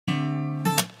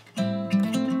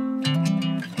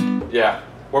Yeah,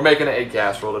 we're making an egg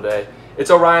casserole today.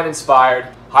 It's Orion inspired,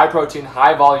 high protein,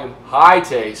 high volume, high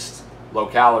taste, low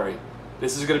calorie.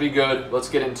 This is gonna be good. Let's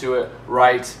get into it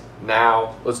right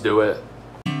now. Let's do it.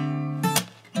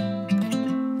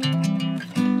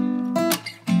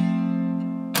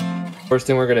 First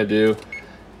thing we're gonna do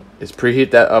is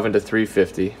preheat that oven to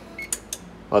 350.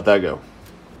 Let that go.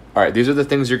 All right, these are the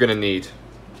things you're gonna need.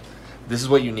 This is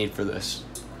what you need for this.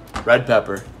 Red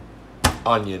pepper,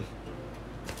 onion,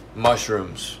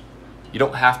 mushrooms. You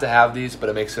don't have to have these, but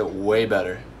it makes it way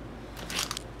better.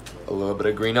 A little bit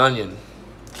of green onion,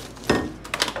 a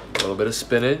little bit of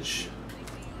spinach,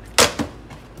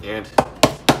 and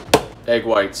egg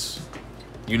whites.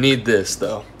 You need this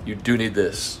though. You do need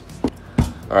this.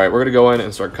 All right, we're gonna go in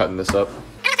and start cutting this up.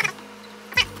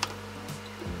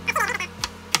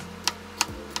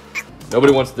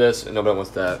 Nobody wants this and nobody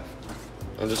wants that.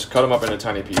 And just cut them up into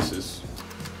tiny pieces.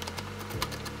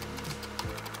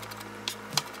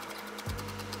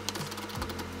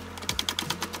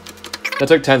 That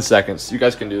took 10 seconds. You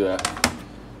guys can do that.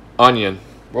 Onion.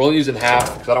 We're only using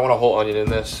half because I don't want a whole onion in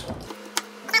this.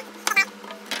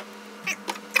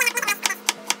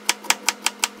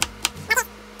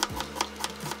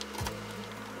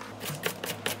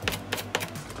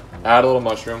 Add a little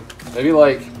mushroom. Maybe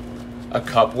like a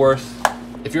cup worth.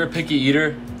 If you're a picky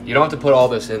eater, you don't have to put all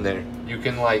this in there. You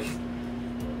can like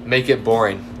make it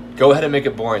boring. Go ahead and make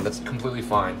it boring. That's completely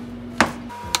fine.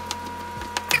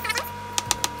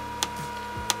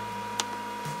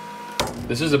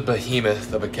 This is a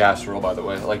behemoth of a casserole, by the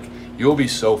way. Like, you'll be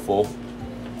so full.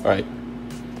 All right,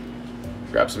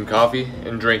 grab some coffee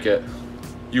and drink it.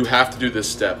 You have to do this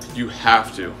step. You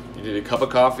have to. You need a cup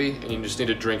of coffee and you just need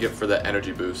to drink it for the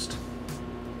energy boost.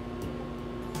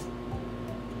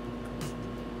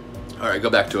 All right, go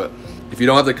back to it. If you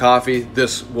don't have the coffee,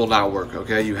 this will not work,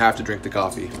 okay? You have to drink the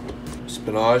coffee.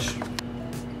 Spinach,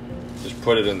 just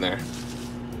put it in there.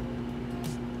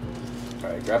 All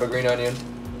right, grab a green onion.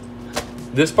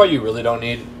 This part you really don't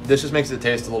need. This just makes it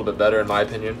taste a little bit better in my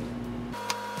opinion.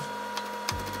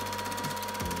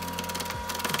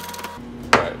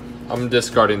 All right, I'm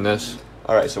discarding this.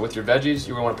 All right, so with your veggies,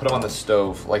 you're gonna wanna put them on the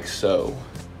stove, like so.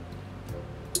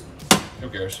 Who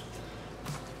cares?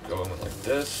 Go in with like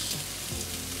this.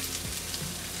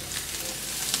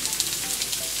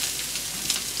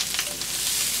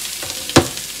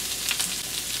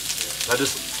 Now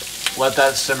just let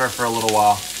that simmer for a little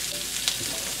while.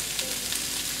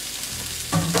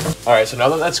 All right, so now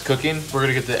that that's cooking, we're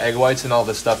gonna get the egg whites and all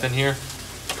this stuff in here.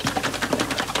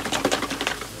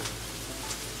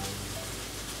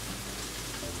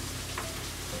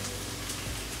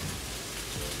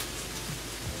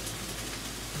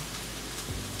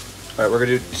 All right, we're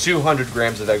gonna do 200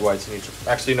 grams of egg whites in each.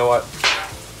 Actually, you know what?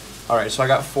 All right, so I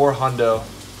got 4 hundo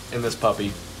in this puppy.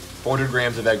 400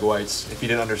 grams of egg whites, if you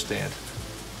didn't understand.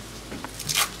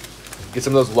 Get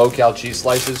some of those low-cal cheese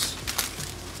slices.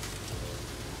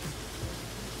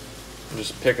 And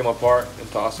just pick them apart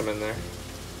and toss them in there.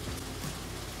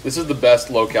 This is the best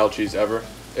low-cal cheese ever.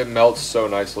 It melts so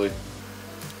nicely.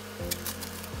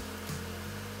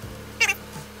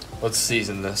 Let's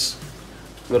season this.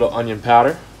 Little onion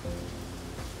powder.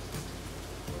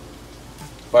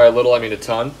 By a little, I mean a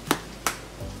ton.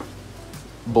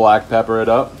 Black pepper it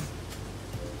up.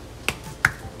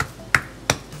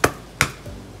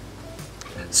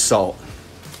 Salt.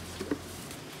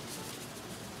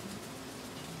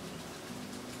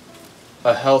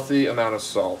 A healthy amount of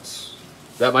salt.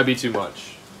 That might be too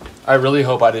much. I really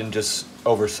hope I didn't just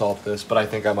over salt this, but I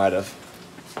think I might have.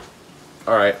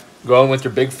 All right, go in with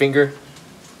your big finger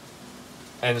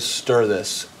and stir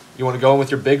this. You want to go in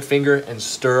with your big finger and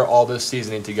stir all this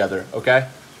seasoning together, okay?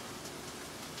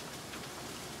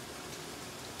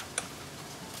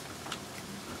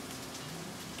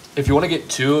 If you want to get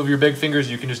 2 of your big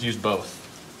fingers, you can just use both.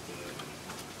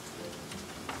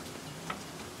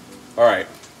 All right,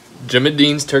 Jim and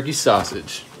Dean's turkey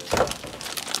sausage.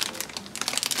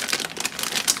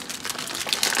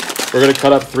 We're gonna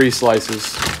cut up 3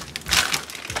 slices.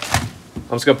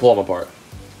 I'm just gonna pull them apart.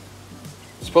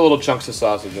 Just put little chunks of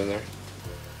sausage in there.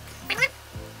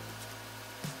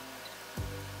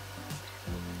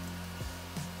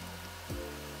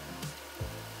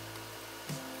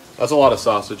 That's a lot of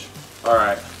sausage. All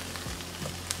right.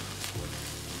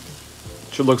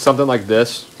 Should look something like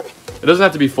this. It doesn't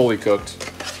have to be fully cooked.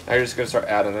 Now you're just gonna start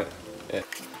adding it.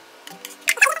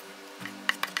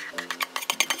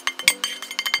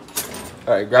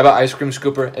 All right, grab an ice cream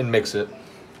scooper and mix it.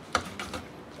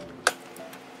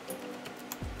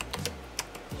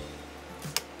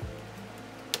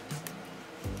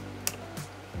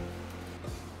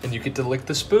 And you get to lick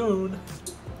the spoon.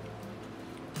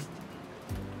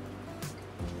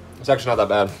 It's actually not that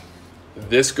bad.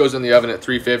 This goes in the oven at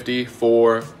 350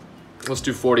 for, let's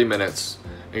do 40 minutes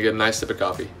and get a nice sip of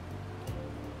coffee.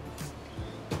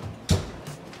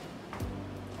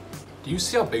 Do you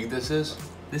see how big this is?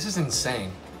 This is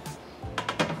insane.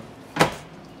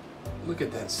 Look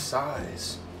at that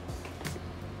size.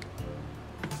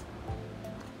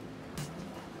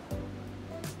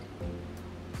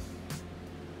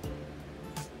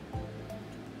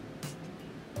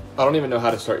 I don't even know how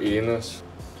to start eating this.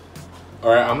 All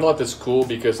right, I'm gonna let this cool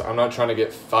because I'm not trying to get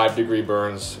 5-degree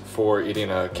burns for eating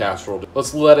a casserole.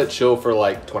 Let's let it chill for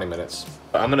like 20 minutes.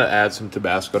 I'm gonna add some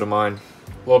Tabasco to mine,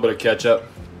 a little bit of ketchup,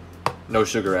 no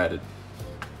sugar added.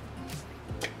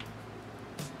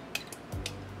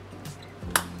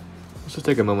 Let's just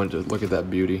take a moment to look at that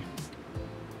beauty.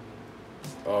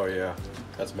 Oh yeah,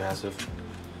 that's massive.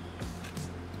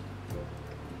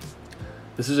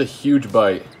 This is a huge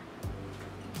bite.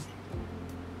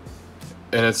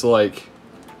 And it's like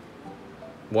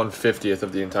 1/50th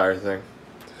of the entire thing.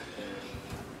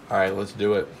 All right, let's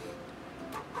do it.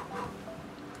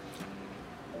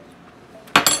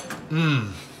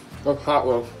 Mmm, that's hot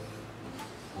loaf.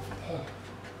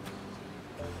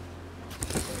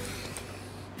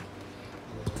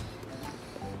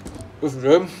 This is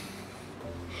good.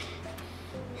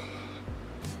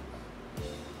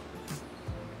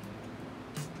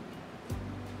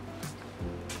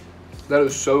 That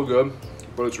is so good,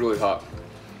 but it's really hot.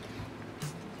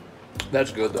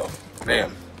 That's good though.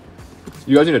 Man,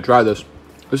 you guys need to try this.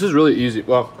 This is really easy.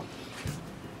 Well,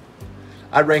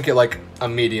 I'd rank it like a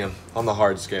medium on the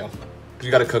hard scale.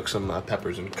 You gotta cook some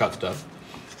peppers and cut stuff.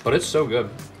 But it's so good.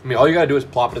 I mean, all you gotta do is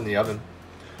plop it in the oven.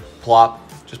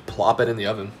 Just plop it in the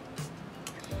oven.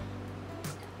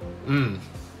 Mmm.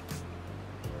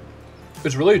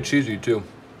 It's really cheesy too.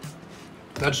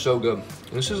 That's so good.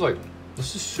 This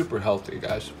is super healthy,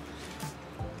 guys.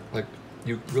 Like,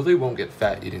 you really won't get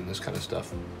fat eating this kind of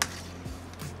stuff.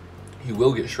 You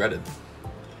will get shredded.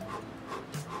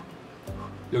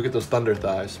 You'll get those thunder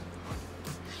thighs.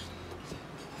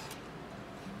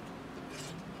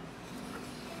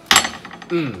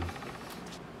 Mmm.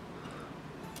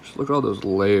 Just look at all those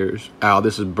layers. Ow,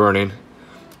 this is burning.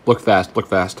 Look fast, look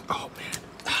fast. Oh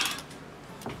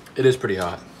man. It is pretty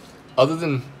hot. Other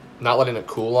than not letting it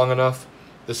cool long enough,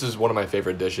 this is one of my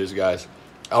favorite dishes, guys.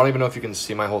 I don't even know if you can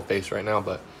see my whole face right now,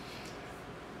 but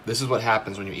this is what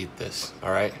happens when you eat this,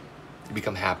 all right? You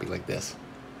become happy like this.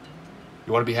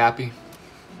 You want to be happy?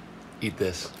 Eat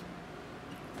this.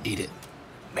 Eat it.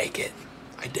 Make it.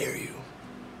 I dare you.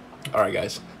 All right,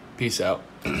 guys. Peace out.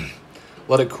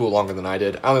 Let it cool longer than I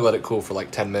did. I only let it cool for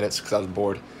like 10 minutes because I was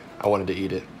bored. I wanted to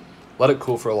eat it. Let it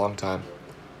cool for a long time.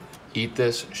 Eat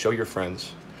this. Show your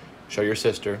friends. Show your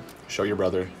sister. Show your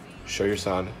brother. Show your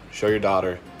son. Show your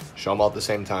daughter. Show them all at the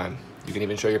same time. You can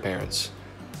even show your parents.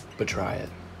 But try it.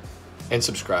 And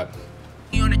subscribe.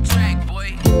 You on the track,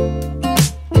 boy.